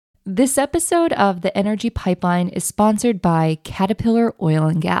This episode of The Energy Pipeline is sponsored by Caterpillar Oil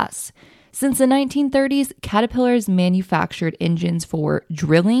and Gas. Since the 1930s, Caterpillar has manufactured engines for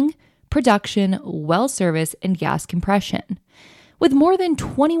drilling, production, well service, and gas compression. With more than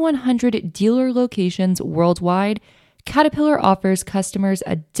 2,100 dealer locations worldwide, Caterpillar offers customers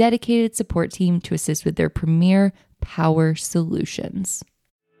a dedicated support team to assist with their premier power solutions.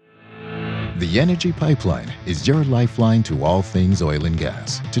 The Energy Pipeline is your lifeline to all things oil and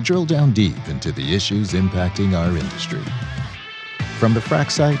gas to drill down deep into the issues impacting our industry. From the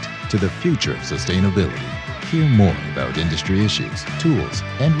frac site to the future of sustainability, hear more about industry issues, tools,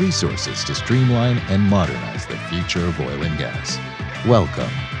 and resources to streamline and modernize the future of oil and gas.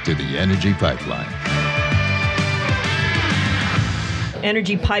 Welcome to the Energy Pipeline.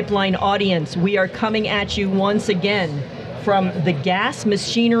 Energy Pipeline audience, we are coming at you once again from the Gas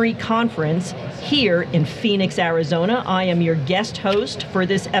Machinery Conference here in Phoenix, Arizona. I am your guest host for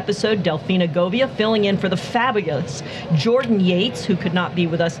this episode, Delphina Govia, filling in for the fabulous Jordan Yates, who could not be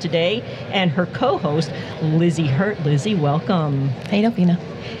with us today, and her co-host, Lizzie Hurt. Lizzie, welcome. Hey, Delphina.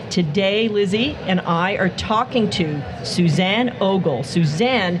 Today, Lizzie and I are talking to Suzanne Ogle.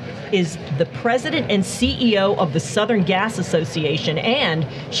 Suzanne is the president and CEO of the Southern Gas Association, and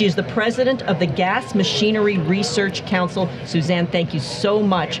she is the president of the Gas Machinery Research Council. Suzanne, thank you so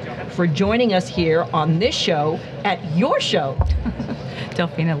much for joining us here on this show at your show.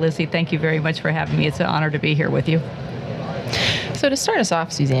 Delphina, Lizzie, thank you very much for having me. It's an honor to be here with you. So to start us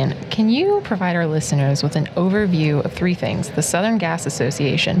off, Suzanne, can you provide our listeners with an overview of three things: the Southern Gas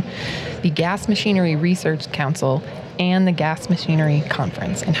Association, the Gas Machinery Research Council, and the Gas Machinery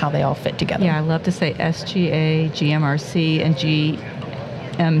Conference, and how they all fit together? Yeah, I love to say SGA, GMRC, and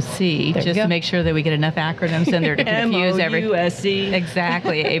GMC, just to make sure that we get enough acronyms in there to confuse MOUSC.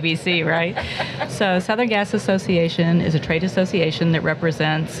 Exactly, ABC, right? So Southern Gas Association is a trade association that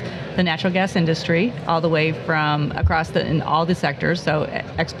represents the natural gas industry all the way from in all the sectors, so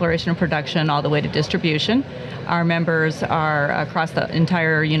exploration and production all the way to distribution. Our members are across the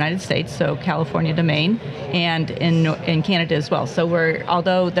entire United States, so California to Maine, and in Canada as well. So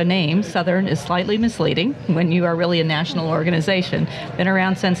although the name Southern is slightly misleading when you are really a national organization, been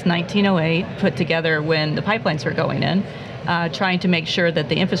around since 1908, put together when the pipelines were going in, trying to make sure that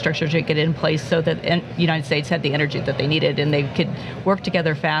the infrastructure should get in place so that the United States had the energy that they needed and they could work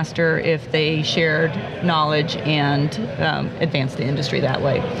together faster if they shared knowledge and advanced the industry that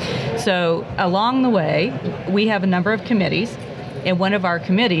way. So along the way, we have a number of committees, and one of our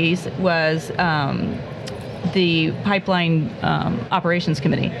committees was the Pipeline Operations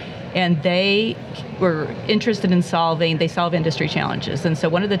Committee. And they were interested in solve industry challenges. And so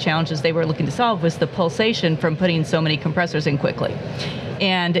one of the challenges they were looking to solve was the pulsation from putting so many compressors in quickly.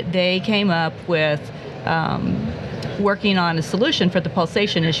 And they came up with working on a solution for the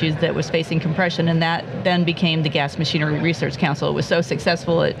pulsation issues that was facing compression, and that then became the Gas Machinery Research Council. It was so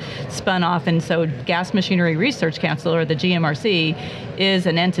successful, it spun off, and so Gas Machinery Research Council, or the GMRC, is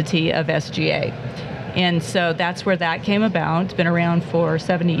an entity of SGA. And so that's where that came about. It's been around for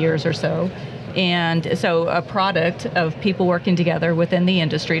 70 years or so. And so a product of people working together within the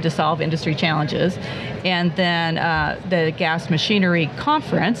industry to solve industry challenges. And then the Gas Machinery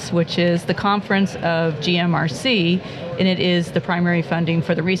Conference, which is the conference of GMRC, and it is the primary funding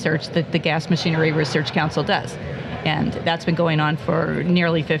for the research that the Gas Machinery Research Council does. And that's been going on for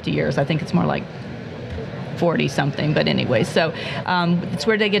nearly 50 years. I think it's more like 40-something, but anyway, so it's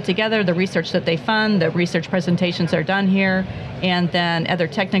where they get together, the research that they fund, the research presentations are done here, and then other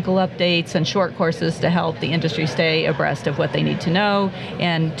technical updates and short courses to help the industry stay abreast of what they need to know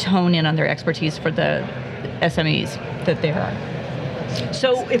and hone in on their expertise for the SMEs that they are.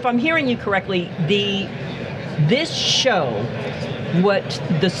 So if I'm hearing you correctly, this show, what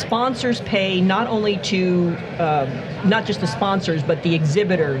the sponsors pay not only to, not just the sponsors, but the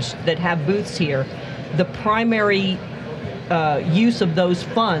exhibitors that have booths here, the primary use of those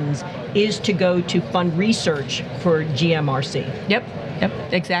funds is to go to fund research for GMRC. Yep,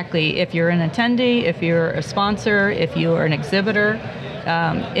 exactly. If you're an attendee, if you're a sponsor, if you're an exhibitor,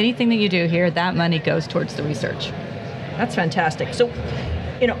 anything that you do here, that money goes towards the research. That's fantastic. So,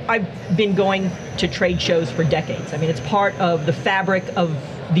 I've been going to trade shows for decades. I mean, it's part of the fabric of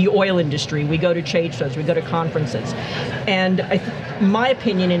the oil industry. We go to trade shows, we go to conferences. And my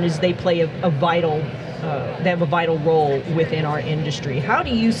opinion is they play they have a vital role within our industry. How do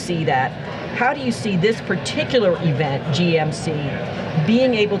you see that? How do you see this particular event, GMC,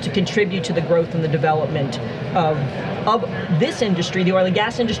 being able to contribute to the growth and the development of this industry, the oil and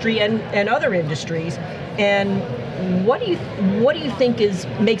gas industry, and other industries? And what do you think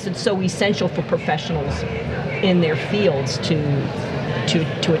makes it so essential for professionals in their fields to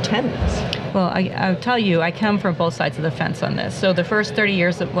to attend this? Well, I'll tell you, I come from both sides of the fence on this. So the first 30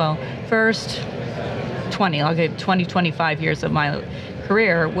 years first 20, I'll give 20, 25 years of my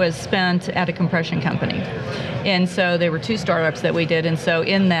career was spent at a compression company. And so there were 2 startups that we did. And so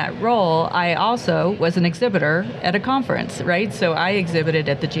in that role, I also was an exhibitor at a conference, right? So I exhibited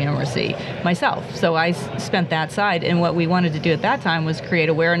at the GMRC myself. So I spent that side. And what we wanted to do at that time was create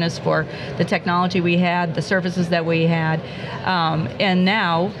awareness for the technology we had, the services that we had. And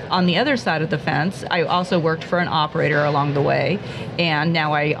now on the other side of the fence, I also worked for an operator along the way. And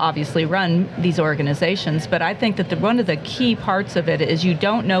now I obviously run these organizations. But I think that one of the key parts of it is you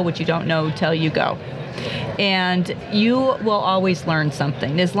don't know what you don't know till you go. And you will always learn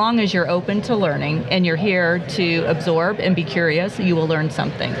something. As long as you're open to learning and you're here to absorb and be curious, you will learn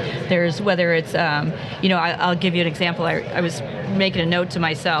something. There's, whether it's, I'll give you an example. I was making a note to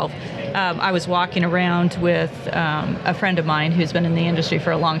myself. I was walking around with a friend of mine who's been in the industry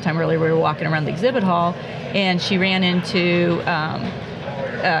for a long time. Earlier, we were walking around the exhibit hall, and she ran into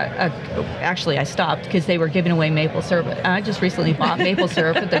actually, I stopped because they were giving away maple syrup. I just recently bought maple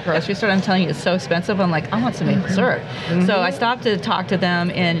syrup at the grocery store. I'm telling you, it's so expensive. I'm like, I want some maple syrup. Mm-hmm. So I stopped to talk to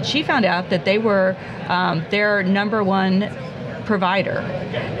them, and she found out that they were their number one provider.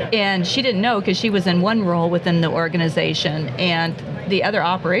 And she didn't know because she was in one role within the organization and the other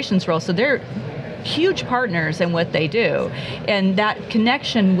operations role. So they're huge partners in what they do, and that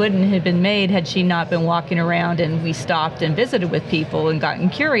connection wouldn't have been made had she not been walking around and we stopped and visited with people and gotten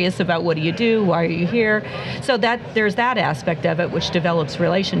curious about what do you do, why are you here. So that there's that aspect of it which develops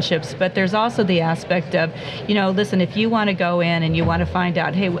relationships, but there's also the aspect of, listen, if you want to go in and you want to find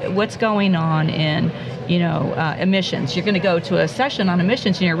out, hey, what's going on in emissions. You're going to go to a session on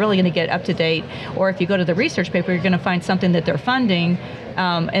emissions and you're really going to get up to date. Or if you go to the research paper, you're going to find something that they're funding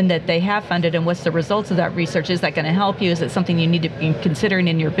and that they have funded, and what's the results of that research. Is that going to help you? Is it something you need to be considering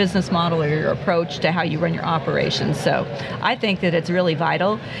in your business model or your approach to how you run your operations? So I think that it's really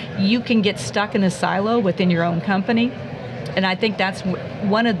vital. You can get stuck in a silo within your own company. And I think that's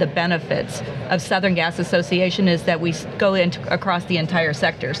one of the benefits of Southern Gas Association, is that we go across the entire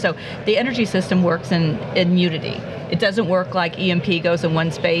sector. So the energy system works in immunity. It doesn't work like E&P goes in one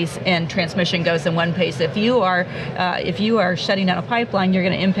space and transmission goes in one place. If you are shutting down a pipeline, you're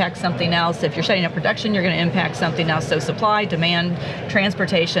going to impact something else. If you're shutting down production, you're going to impact something else. So supply, demand,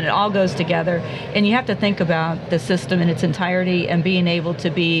 transportation, it all goes together. And you have to think about the system in its entirety, and being able to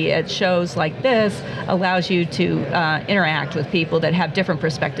be at shows like this allows you to interact with people that have different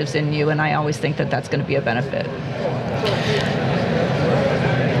perspectives than you. And I always think that that's going to be a benefit.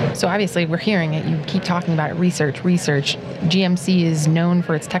 So obviously we're hearing it. You keep talking about research. GMC is known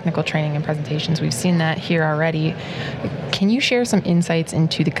for its technical training and presentations. We've seen that here already. Can you share some insights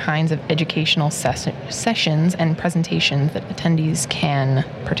into the kinds of educational sessions and presentations that attendees can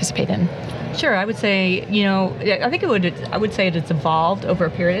participate in? Sure, I would say, I would say it's evolved over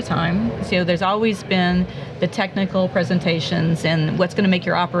a period of time. So there's always been the technical presentations and what's going to make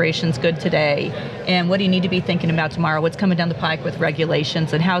your operations good today, and what do you need to be thinking about tomorrow, what's coming down the pike with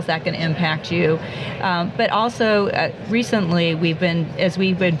regulations, and how's that going to impact you. But also, recently, as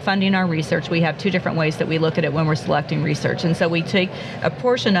we've been funding our research, we have 2 different ways that we look at it when we're selecting research. And so we take a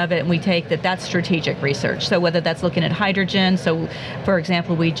portion of it and we take that's strategic research. So whether that's looking at hydrogen, so for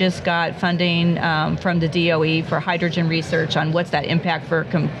example, we just got funding from the DOE for hydrogen research on what's that impact for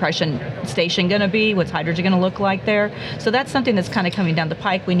compression station going to be, what's hydrogen going to look like there. So that's something that's kind of coming down the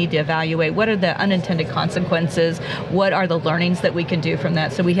pike. We need to evaluate what are the unintended consequences, what are the learnings that we can do from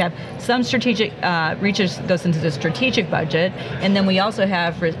that. So we have some strategic research that goes into the strategic budget, and then we also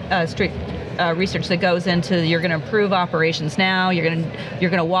have research that goes into, you're going to improve operations now, you're going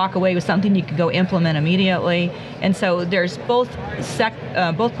to walk away with something you can go implement immediately. And so there's both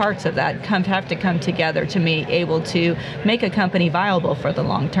parts of that have to come together to be able to make a company viable for the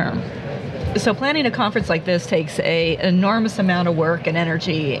long term. So planning a conference like this takes an enormous amount of work and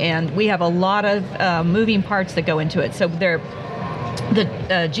energy, and we have a lot of moving parts that go into it. So the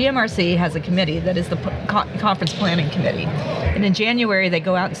GMRC has a committee that is the conference planning committee. And in January, they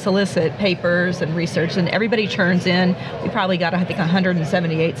go out and solicit papers and research, and everybody turns in. We probably got,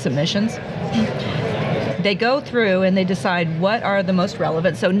 178 submissions. They go through and they decide what are the most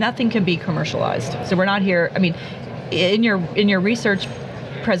relevant. So nothing can be commercialized. So we're not here, in your research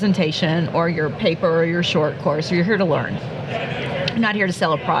presentation or your paper or your short course, you're here to learn. You're not here to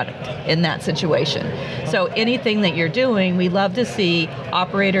sell a product in that situation. So anything that you're doing, we love to see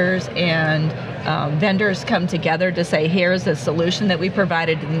operators and vendors come together to say, here's a solution that we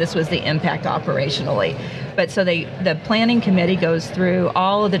provided, and this was the impact operationally. But so the planning committee goes through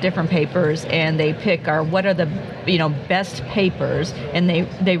all of the different papers, and they pick what are the best papers, and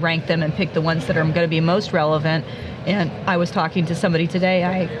they rank them and pick the ones that are going to be most relevant. And I was talking to somebody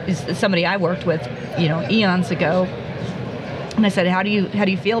today, somebody I worked with, eons ago. And I said, how do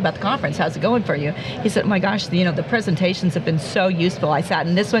you feel about the conference? How's it going for you? He said, oh my gosh, the presentations have been so useful. I sat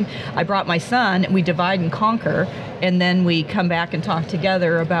in this one, I brought my son, and we divide and conquer, and then we come back and talk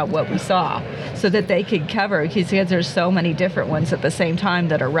together about what we saw so that they could cover, because there's so many different ones at the same time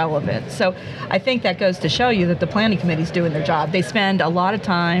that are relevant. So I think that goes to show you that the planning committee's doing their job. They spend a lot of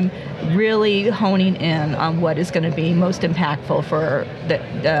time really honing in on what is going to be most impactful for the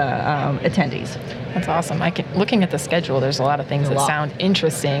attendees. That's awesome. Looking at the schedule, there's a lot of things that sound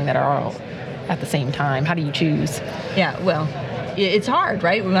interesting that are all at the same time. How do you choose? Yeah, well, it's hard,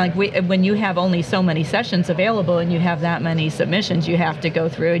 right? Like when you have only so many sessions available and you have that many submissions, you have to go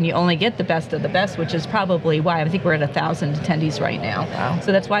through, and you only get the best of the best, which is probably why I think we're at 1,000 attendees right now. Wow.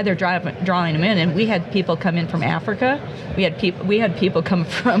 So that's why they're drawing them in. And we had people come in from Africa. We had people come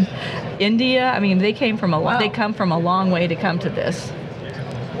from India. I mean, they come from a long way to come to this.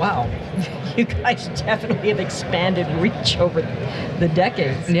 Wow. You guys definitely have expanded reach over the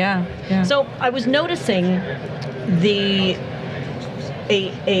decades. Yeah. So I was noticing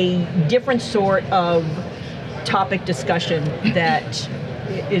a different sort of topic discussion that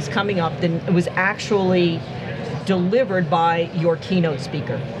is coming up than was actually delivered by your keynote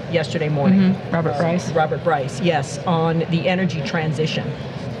speaker yesterday morning. Mm-hmm. Robert Bryce, yes, on the energy transition.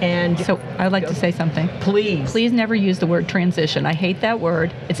 And so I'd like to say something. Please never use the word transition. I hate that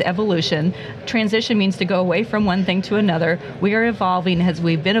word. It's evolution. Transition means to go away from one thing to another. We are evolving as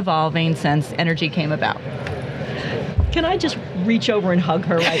we've been evolving since energy came about. Can I just reach over and hug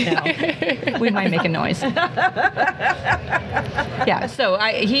her right now? We might make a noise. Yeah, so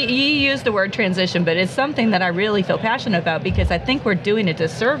he used the word transition, but it's something that I really feel passionate about, because I think we're doing a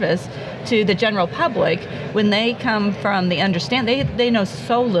disservice to the general public when they come from the they know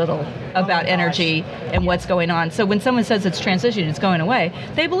so little about energy and what's going on. So when someone says it's transition, it's going away,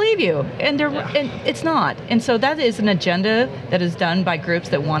 they believe you, and it's not. And so that is an agenda that is done by groups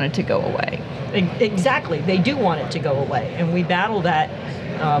that want it to go away. Exactly. They do want it to go away, and we battle that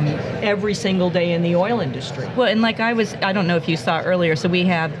every single day in the oil industry. Well, and like I don't know if you saw earlier, so we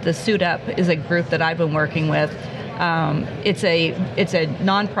have the Suit Up is a group that I've been working with. It's a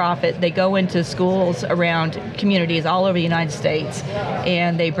nonprofit. They go into schools around communities all over the United States,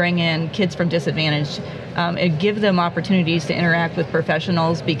 and they bring in kids from disadvantaged and give them opportunities to interact with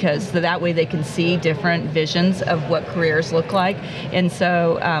professionals, because that way they can see different visions of what careers look like. And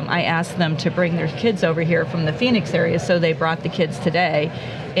so I asked them to bring their kids over here from the Phoenix area, so they brought the kids today.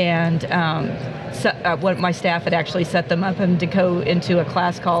 And my staff had actually set them up and to go into a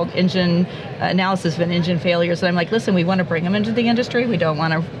class called Engine Analysis of Engine Failures. And I'm like, listen, we want to bring them into the industry. We don't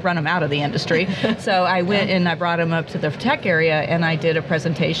want to run them out of the industry. So I went and I brought them up to the tech area, and I did a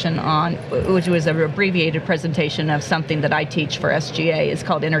presentation which was an abbreviated presentation of something that I teach for SGA. It's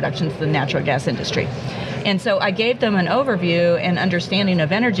called Introduction to the Natural Gas Industry. And so I gave them an overview and understanding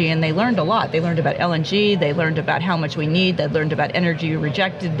of energy, and they learned a lot. They learned about LNG, they learned about how much we need, they learned about energy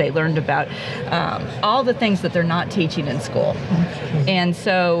rejected, they learned about all the things that they're not teaching in school. And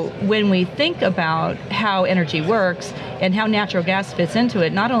so when we think about how energy works and how natural gas fits into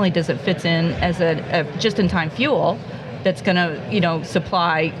it, not only does it fit in as a just-in-time fuel that's going to,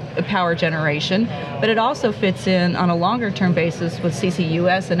 supply power generation, but it also fits in on a longer-term basis with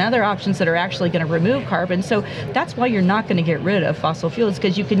CCUS and other options that are actually going to remove carbon. So that's why you're not going to get rid of fossil fuels,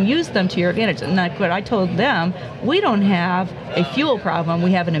 because you can use them to your advantage. And like what I told them, we don't have a fuel problem,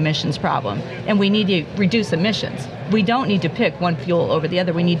 we have an emissions problem, and we need to reduce emissions. We don't need to pick one fuel over the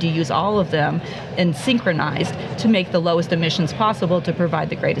other. We need to use all of them and synchronized to make the lowest emissions possible to provide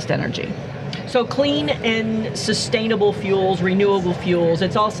the greatest energy. So clean and sustainable fuels, renewable fuels,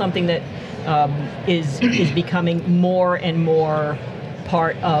 it's all something that is becoming more and more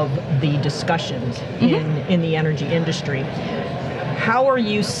part of the discussions in the energy industry. How are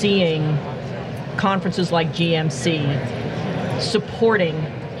you seeing conferences like GMC supporting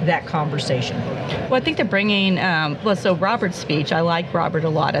that conversation? Well, I think they're bringing, so Robert's speech, I like Robert a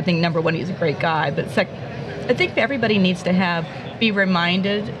lot. I think number one, he's a great guy, but I think everybody needs to be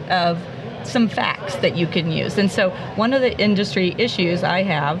reminded of some facts that you can use. And so one of the industry issues I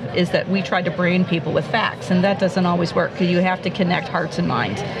have is that we try to bring people with facts, and that doesn't always work because you have to connect hearts and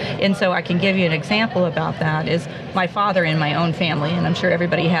minds. And so I can give you an example about that is my father in my own family, and I'm sure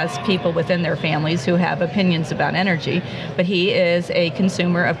everybody has people within their families who have opinions about energy, but he is a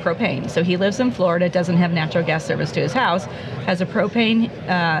consumer of propane. So he lives in Florida, doesn't have natural gas service to his house, has a propane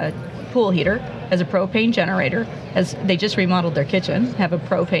pool heater, has a propane generator, they just remodeled their kitchen, have a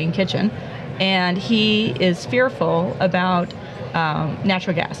propane kitchen, and he is fearful about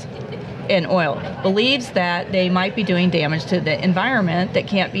natural gas and oil, believes that they might be doing damage to the environment that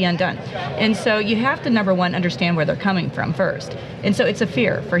can't be undone. And so you have to, number one, understand where they're coming from first. And so it's a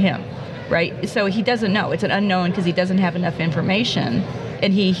fear for him, right? So he doesn't know. It's an unknown because he doesn't have enough information.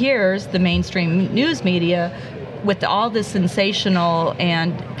 And he hears the mainstream news media with all the sensational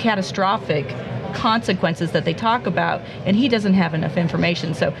and catastrophic consequences that they talk about, and he doesn't have enough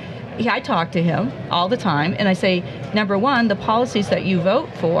information. So I talk to him all the time, and I say, number one, the policies that you vote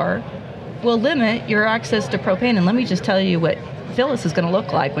for will limit your access to propane. And let me just tell you what Phyllis is going to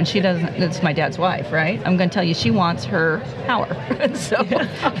look like when she doesn't, it's my dad's wife, right? I'm going to tell you she wants her power. So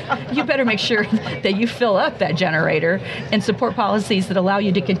you better make sure that you fill up that generator and support policies that allow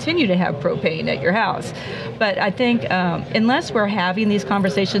you to continue to have propane at your house. But I think unless we're having these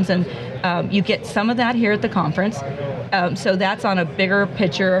conversations, and you get some of that here at the conference, so that's on a bigger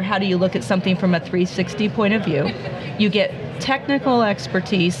picture. How do you look at something from a 360 point of view? You get technical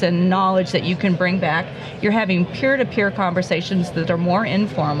expertise and knowledge that you can bring back. You're having peer-to-peer conversations that are more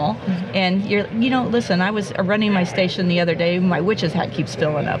informal. And listen, I was running my station the other day, my witch's hat keeps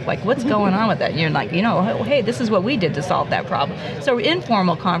filling up. Like, what's going on with that? And you're like, hey, this is what we did to solve that problem. So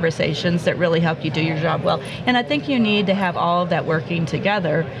informal conversations that really help you do your job well. And I think you need to have all of that working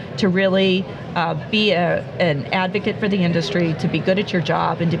together to really be an advocate for the industry, to be good at your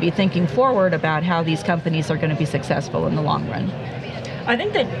job, and to be thinking forward about how these companies are going to be successful in the long run. I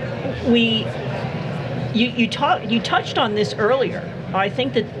think that you touched on this earlier. I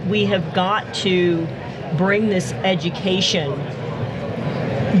think that we have got to bring this education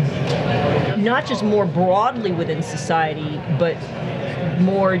not just more broadly within society, but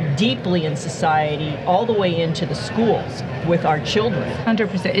more deeply in society, all the way into the schools with our children.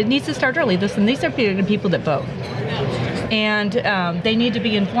 100%. It needs to start early. Listen, these are people that vote. And they need to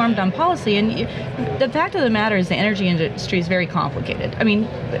be informed on policy. And the fact of the matter is the energy industry is very complicated. I mean,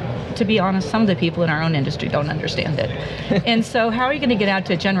 to be honest, some of the people in our own industry don't understand it. And so how are you going to get out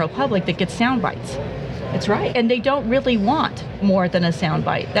to a general public that gets sound bites? That's right. And they don't really want more than a sound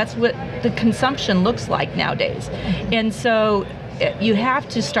bite. That's what the consumption looks like nowadays. And so you have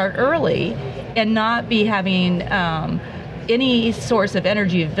to start early and not be having any source of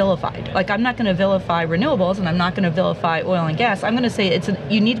energy vilified. Like, I'm not going to vilify renewables, and I'm not going to vilify oil and gas. I'm going to say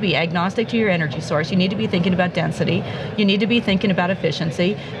you need to be agnostic to your energy source. You need to be thinking about density. You need to be thinking about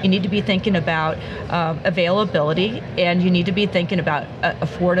efficiency. You need to be thinking about availability, and you need to be thinking about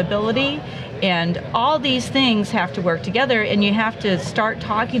affordability. And all these things have to work together, and you have to start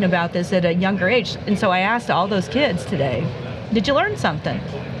talking about this at a younger age. And so I asked all those kids today, did you learn something?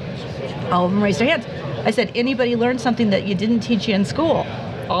 All of them raised their hands. I said, anybody learn something that you didn't teach you in school?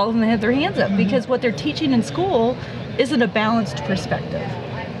 All of them had their hands up, because what they're teaching in school isn't a balanced perspective.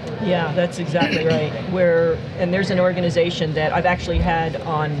 Yeah, that's exactly right. And there's an organization that I've actually had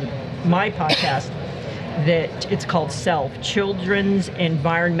on my podcast that it's called SELF, Children's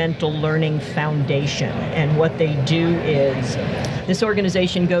Environmental Learning Foundation. And what they do is, this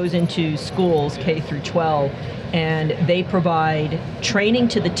organization goes into schools, K through 12, and they provide training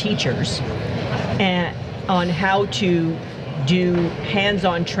to the teachers on how to do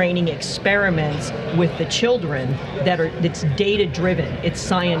hands-on training experiments with the children that's data-driven, it's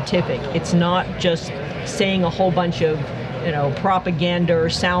scientific. It's not just saying a whole bunch of propaganda or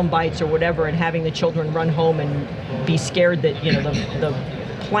sound bites or whatever, and having the children run home and be scared that the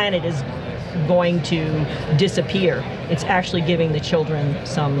planet is going to disappear. It's actually giving the children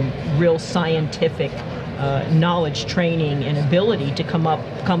some real scientific knowledge, training, and ability to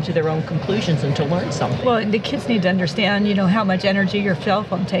come to their own conclusions and to learn something. Well, the kids need to understand, how much energy your cell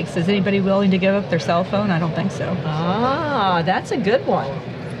phone takes. Is anybody willing to give up their cell phone? I don't think so. That's a good one.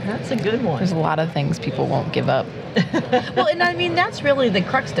 That's a good one. There's a lot of things people won't give up. Well, and I mean, that's really the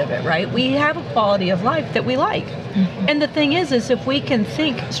crux of it, right? We have a quality of life that we like. Mm-hmm. And the thing is if we can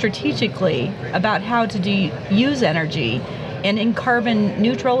think strategically about how to use energy and in carbon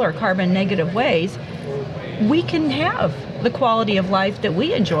neutral or carbon negative ways, we can have the quality of life that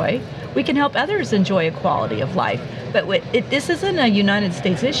we enjoy. We can help others enjoy a quality of life. But this isn't a United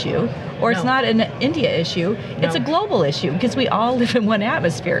States issue or it's not an India issue. It's a global issue because we all live in one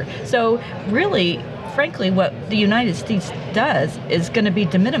atmosphere. So really, frankly, what the United States does is going to be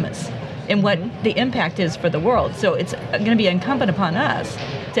de minimis in what the impact is for the world. So it's going to be incumbent upon us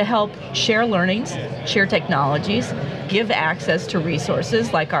to help share learnings, share technologies, give access to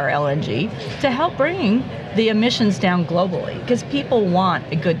resources like our LNG to help bring the emissions down globally, because people want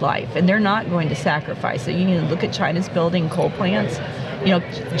a good life and they're not going to sacrifice it. You need to look at China's building coal plants. You know,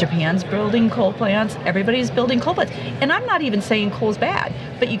 Japan's building coal plants. Everybody's building coal plants. And I'm not even saying coal's bad,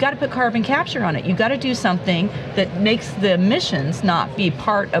 but you got to put carbon capture on it. You got to do something that makes the emissions not be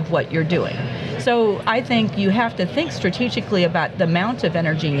part of what you're doing. So I think you have to think strategically about the amount of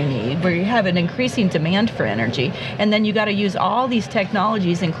energy you need, where you have an increasing demand for energy, and then you got to use all these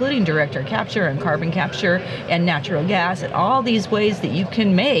technologies, including direct air capture and carbon capture and natural gas, and all these ways that you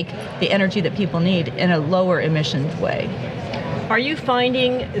can make the energy that people need in a lower emissions way. Are you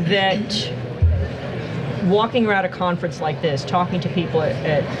finding that walking around a conference like this, talking to people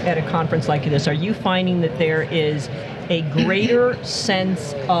at a conference like this, are you finding that there is a greater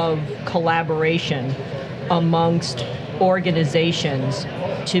sense of collaboration amongst organizations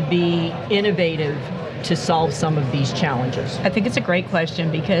to be innovative to solve some of these challenges? I think it's a great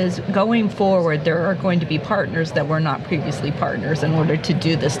question, because going forward, there are going to be partners that were not previously partners in order to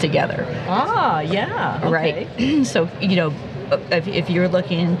do this together. Yeah. Okay. Right. So, you know, if you're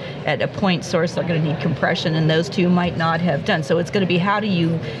looking at a point source, they're going to need compression, and those two might not have done. So it's going to be, how do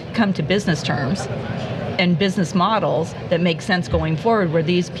you come to business terms and business models that make sense going forward, where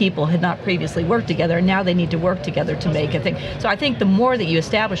these people had not previously worked together, and now they need to work together to make a thing. So I think the more that you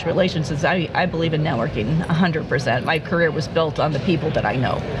establish relationships, I believe in networking 100%. My career was built on the people that I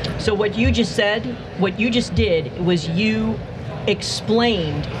know. So what you just said, what you just did, was you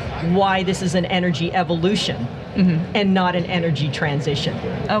explained why this is an energy evolution. Mm-hmm. And not an energy transition.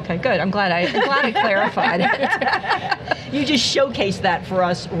 Okay, good. I'm glad I clarified it. You just showcased that for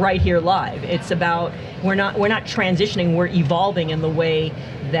us right here live. It's about we're not transitioning, we're evolving in the way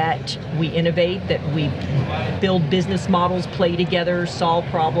that we innovate, that we build business models, play together, solve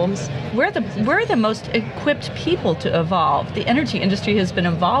problems. We're the most equipped people to evolve. The energy industry has been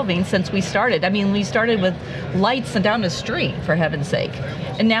evolving since we started. I mean, we started with lights down the street, for heaven's sake.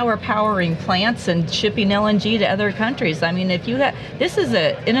 And now we're powering plants and shipping LNG to other countries. I mean, this is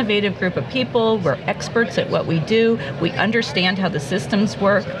an innovative group of people. We're experts at what we do. We understand how the systems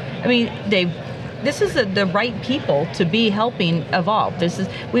work. I mean, this is the right people to be helping evolve.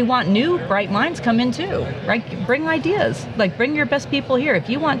 We want new bright minds come in too, right? Bring ideas, like bring your best people here. If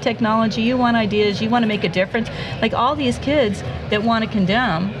you want technology, you want ideas, you want to make a difference, like all these kids that want to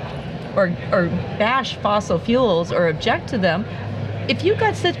condemn or bash fossil fuels or object to them, if you've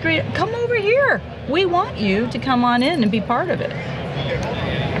got such great, come over here. We want you to come on in and be part of it.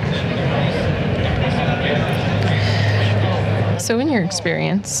 So in your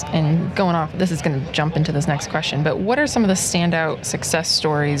experience, and going off, this is going to jump into this next question, but what are some of the standout success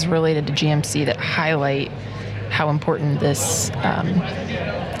stories related to GMC that highlight how important this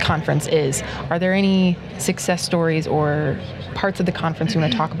conference is? Are there any success stories or parts of the conference you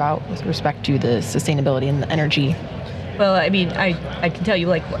want to talk about with respect to the sustainability and the energy? Well, I mean, I can tell you,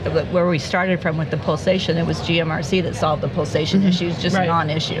 like, where we started from with the pulsation, it was GMRC that solved the pulsation issues, just a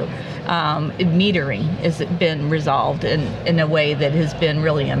non-issue. Metering has been resolved in a way that has been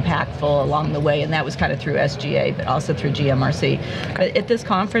really impactful along the way, and that was kind of through SGA, but also through GMRC. But at this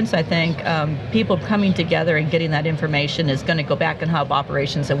conference, I think people coming together and getting that information is going to go back and help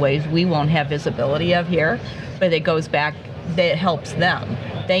operations in ways we won't have visibility of here, but it goes back, that helps them.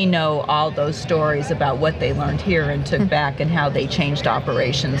 They know all those stories about what they learned here and took back, and how they changed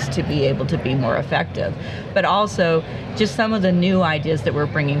operations to be able to be more effective. But also just some of the new ideas that we're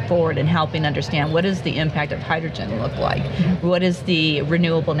bringing forward and helping understand, what does the impact of hydrogen look like? What does the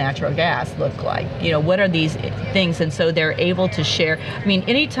renewable natural gas look like? You know, what are these things? And so they're able to share. I mean,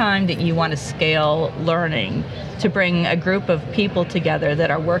 anytime that you want to scale learning to bring a group of people together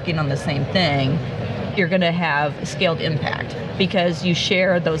that are working on the same thing, you're going to have scaled impact, because you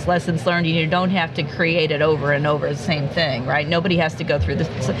share those lessons learned, and you don't have to create it over and over, the same thing, right? Nobody has to go through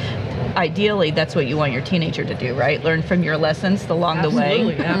this. Ideally, that's what you want your teenager to do, right? Learn from your lessons along the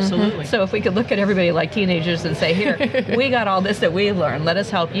way. Absolutely. So if we could look at everybody like teenagers and say, here, we got all this that we learned. Let us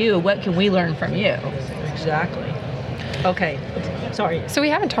help you. What can we learn from you? Exactly. Okay. Sorry. So we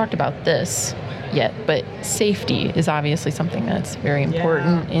haven't talked about this yet, but safety is obviously something that's very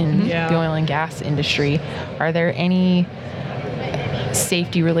important in the oil and gas industry. Are there any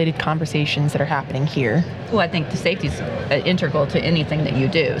safety-related conversations that are happening here? Well, I think the safety is integral to anything that you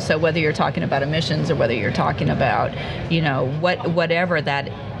do. So whether you're talking about emissions or whether you're talking about, you know, whatever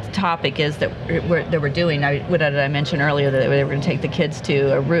that topic is that we're doing. What did I mention earlier, that they were going to take the kids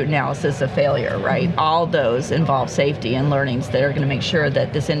to a root analysis of failure, right? Mm-hmm. All those involve safety and learnings that are going to make sure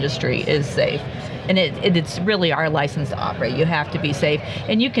that this industry is safe. And it's really our license to operate. You have to be safe.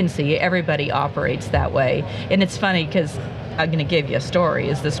 And you can see everybody operates that way. And it's funny because I'm going to give you a story.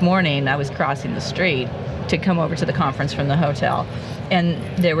 Is this morning I was crossing the street to come over to the conference from the hotel. And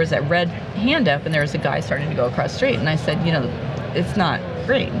there was a red hand up, and there was a guy starting to go across the street. And I said, it's not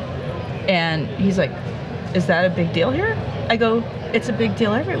green. And he's like, is that a big deal here? I go, it's a big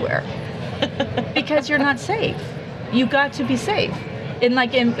deal everywhere. Because you're not safe. You got to be safe. And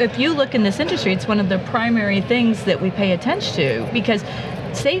if you look in this industry, it's one of the primary things that we pay attention to, because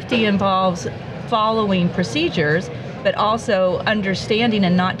safety involves following procedures, but also understanding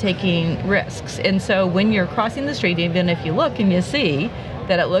and not taking risks. And so when you're crossing the street, even if you look and you see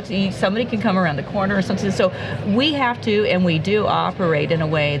that somebody can come around the corner or something. So we have to, and we do operate in a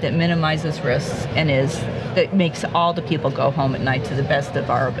way that minimizes risks and that makes all the people go home at night to the best of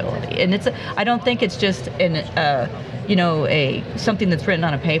our ability. And I don't think it's just something that's written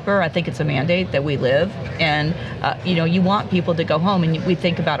on a paper. I think it's a mandate that we live. And, you want people to go home, and we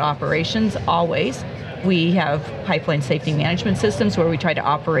think about operations always. We have pipeline safety management systems where we try to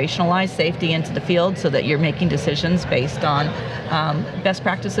operationalize safety into the field so that you're making decisions based on best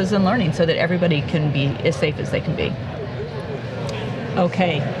practices and learning so that everybody can be as safe as they can be.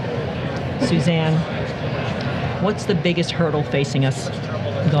 Okay, Suzanne, what's the biggest hurdle facing us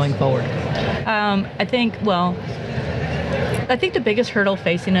going forward? I think the biggest hurdle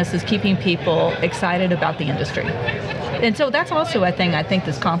facing us is keeping people excited about the industry. And so that's also a thing I think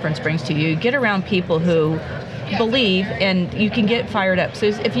this conference brings to you. Get around people who believe, and you can get fired up. So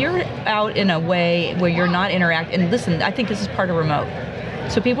if you're out in a way where you're not interacting, and listen, I think this is part of remote.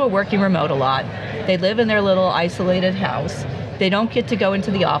 So people are working remote a lot. They live in their little isolated house. They don't get to go into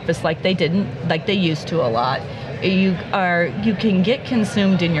the office like they used to a lot. You can get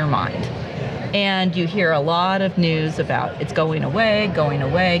consumed in your mind. And you hear a lot of news about it's going away,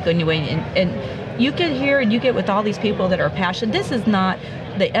 and you get here and you get with all these people that are passionate. This is not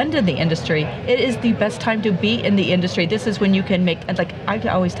the end of the industry. It is the best time to be in the industry. This is when you can make, I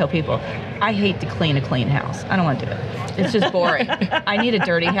always tell people, I hate to clean a clean house. I don't want to do it. It's just boring. I need a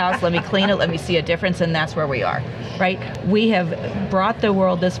dirty house. Let me clean it. Let me see a difference. And that's where we are, right? We have brought the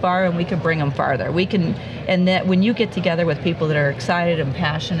world this far, and we can bring them farther. And that when you get together with people that are excited and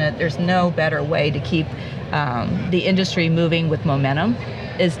passionate, there's no better way to keep the industry moving with momentum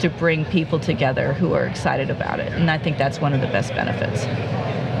is to bring people together who are excited about it. And I think that's one of the best benefits.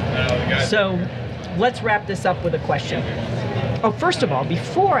 So let's wrap this up with a question. Oh, first of all,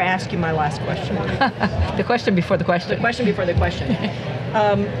 before I ask you my last question. The question before the question. The question before the question.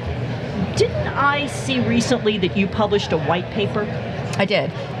 Didn't I see recently that you published a white paper? I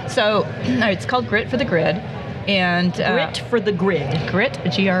did. So it's called Grit for the Grid. And Grit for the Grid. Grit,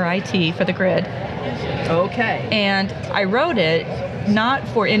 Grit for the Grid. Okay. And I wrote it not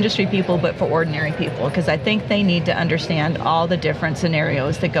for industry people, but for ordinary people, because I think they need to understand all the different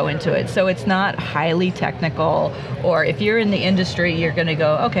scenarios that go into it. So it's not highly technical, or if you're in the industry, you're going to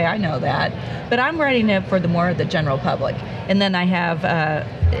go, okay, I know that. But I'm writing it for the general public. And then I have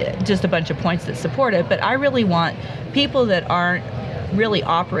just a bunch of points that support it. But I really want people that aren't really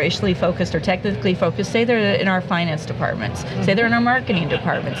operationally focused or technically focused, say they're in our finance departments, say they're in our marketing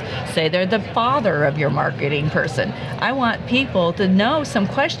departments, say they're the father of your marketing person. I want people to know some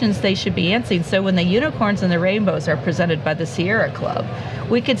questions they should be answering. So when the unicorns and the rainbows are presented by the Sierra Club,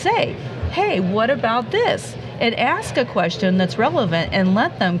 we could say, hey, what about this? And ask a question that's relevant and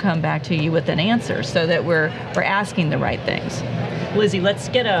let them come back to you with an answer so that we're asking the right things. Lizzie, let's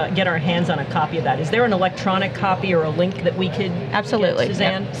get our hands on a copy of that. Is there an electronic copy or a link that we could Absolutely. Get,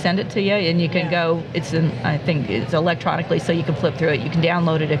 Suzanne? Yep. Send it to you, and you can go. I think it's electronically, so you can flip through it. You can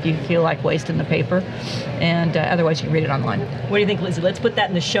download it if you feel like wasting the paper, and otherwise you can read it online. What do you think, Lizzie? Let's put that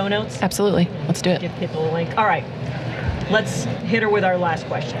in the show notes. Absolutely. Let's do it. Give people a link. All right. Let's hit her with our last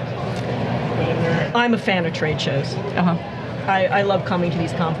question. I'm a fan of trade shows. I love coming to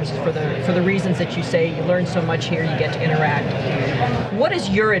these conferences for the reasons that you say. You learn so much here, you get to interact. What is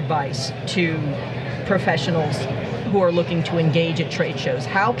your advice to professionals who are looking to engage at trade shows?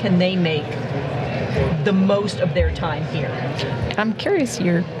 How can they make the most of their time here? I'm curious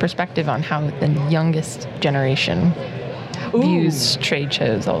your perspective on how the youngest generation views trade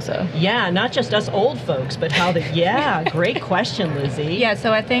shows also. Yeah, not just us old folks, but how great question, Lizzie. Yeah,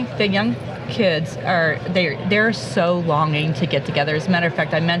 so I think the young kids they're so longing to get together. As a matter of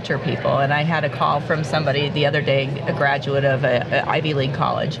fact, I mentor people, and I had a call from somebody the other day, a graduate of an Ivy League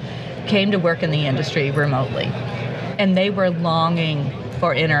college, came to work in the industry remotely, and they were longing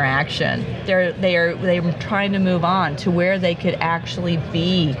for interaction. They're trying to move on to where they could actually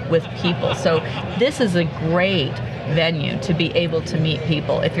be with people. So this is a great venue to be able to meet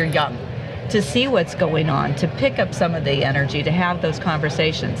people if you're young, to see what's going on, to pick up some of the energy, to have those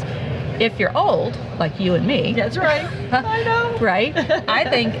conversations. If you're old, like you and me, That's right. I know. right? I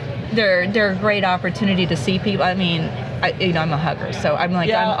think they're a great opportunity to see people. I mean, I'm a hugger, so I'm like,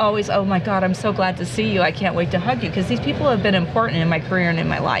 Yeah. I'm always, oh my God, I'm so glad to see you. I can't wait to hug you, because these people have been important in my career and in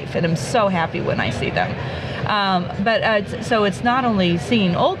my life, and I'm so happy when I see them. So it's not only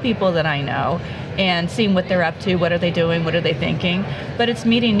seeing old people that I know and seeing what they're up to, what are they doing, what are they thinking, but it's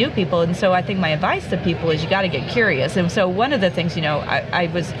meeting new people. And so I think my advice to people is you got to get curious. And so one of the things,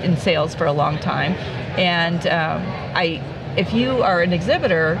 I was in sales for a long time, and if you are an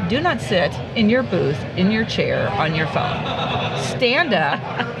exhibitor, do not sit in your booth, in your chair, on your phone. Stand up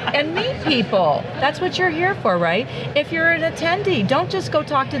and meet people. That's what you're here for, right? If you're an attendee, don't just go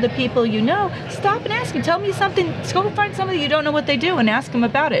talk to the people you know. Stop and ask them. Tell me something. Go find somebody you don't know what they do and ask them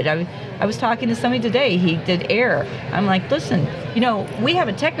about it. I was talking to somebody today. He did air. I'm like, listen, we have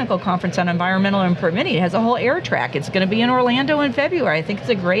a technical conference on environmental and permitting. It has a whole air track. It's going to be in Orlando in February. I think it's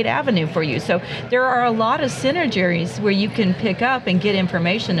a great avenue for you. So there are a lot of synergies where you can pick up and get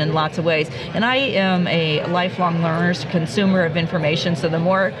information in lots of ways. And I am a lifelong learner, consumer of information. So the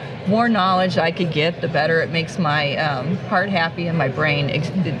more knowledge I could get, the better. It makes my heart happy and my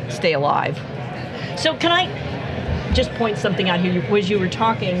brain stay alive. So can I just point something out here? As you were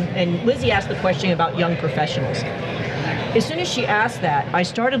talking, and Lizzie asked the question about young professionals. As soon as she asked that, I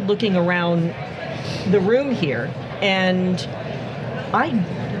started looking around the room here, and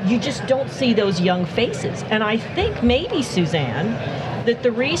you just don't see those young faces. And I think maybe, Suzanne, that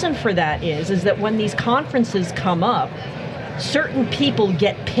the reason for that is that when these conferences come up, certain people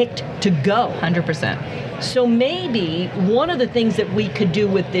get picked to go. 100%. So maybe one of the things that we could do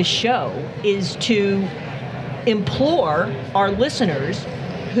with this show is to implore our listeners,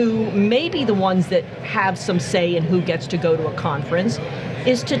 who may be the ones that have some say in who gets to go to a conference,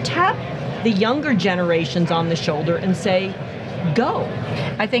 is to tap the younger generations on the shoulder and say, go.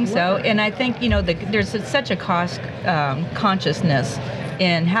 I think so. And I think, there's such a cost consciousness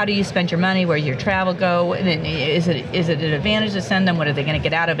in how do you spend your money, where your travel go, and is it an advantage to send them? What are they going to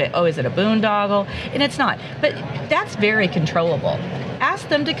get out of it? Oh, is it a boondoggle? And it's not. But that's very controllable. Ask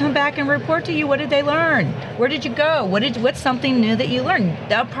them to come back and report to you. What did they learn? Where did you go? What's something new that you learned?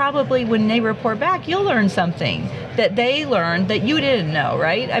 They'll probably, when they report back, you'll learn something that they learned that you didn't know,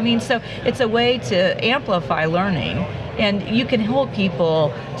 right? I mean, so it's a way to amplify learning. And you can hold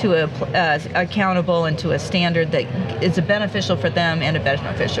people to accountable and to a standard that is beneficial for them and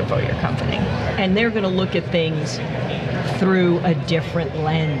beneficial for your company. And they're going to look at things through a different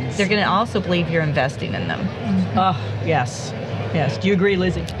lens. They're going to also believe you're investing in them. Oh, yes. Yes. Do you agree,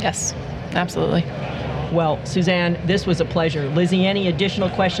 Lizzie? Yes, absolutely. Well, Suzanne, this was a pleasure. Lizzie, any additional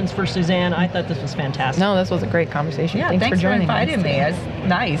questions for Suzanne? I thought this was fantastic. No, this was a great conversation. Yeah, thanks for joining inviting me. It's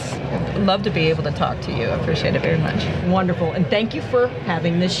nice. Love to be able to talk to you. I appreciate it very much. Wonderful. And thank you for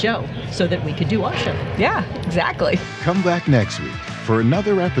having this show so that we could do our show. Yeah, exactly. Come back next week for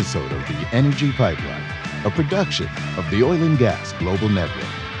another episode of The Energy Pipeline, a production of the Oil and Gas Global Network.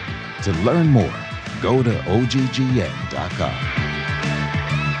 To learn more, go to oggn.com.